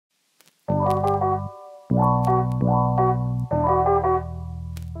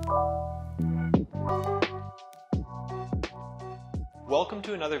Welcome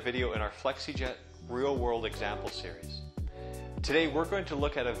to another video in our Flexijet real-world example series. Today we're going to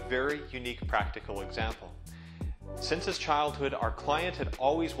look at a very unique practical example. Since his childhood, our client had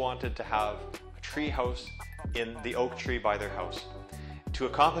always wanted to have a tree house in the oak tree by their house. To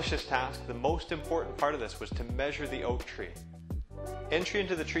accomplish this task, the most important part of this was to measure the oak tree. Entry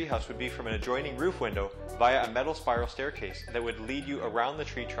into the treehouse would be from an adjoining roof window via a metal spiral staircase that would lead you around the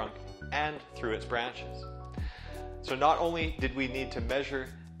tree trunk and through its branches. So not only did we need to measure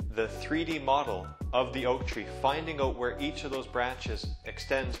the 3D model of the oak tree, finding out where each of those branches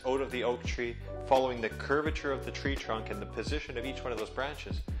extends out of the oak tree, following the curvature of the tree trunk and the position of each one of those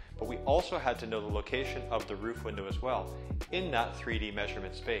branches, but we also had to know the location of the roof window as well in that 3D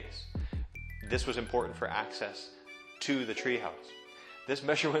measurement space. This was important for access to the treehouse. This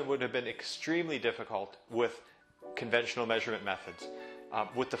measurement would have been extremely difficult with conventional measurement methods.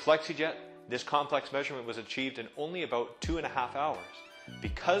 With the Flexijet, this complex measurement was achieved in only about 2.5 hours.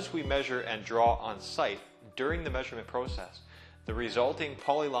 Because we measure and draw on site during the measurement process, the resulting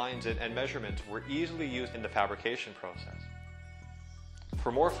polylines and measurements were easily used in the fabrication process.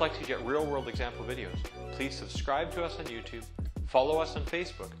 For more Flexijet real-world example videos, please subscribe to us on YouTube, follow us on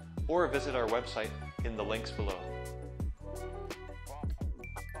Facebook, or visit our website in the links below.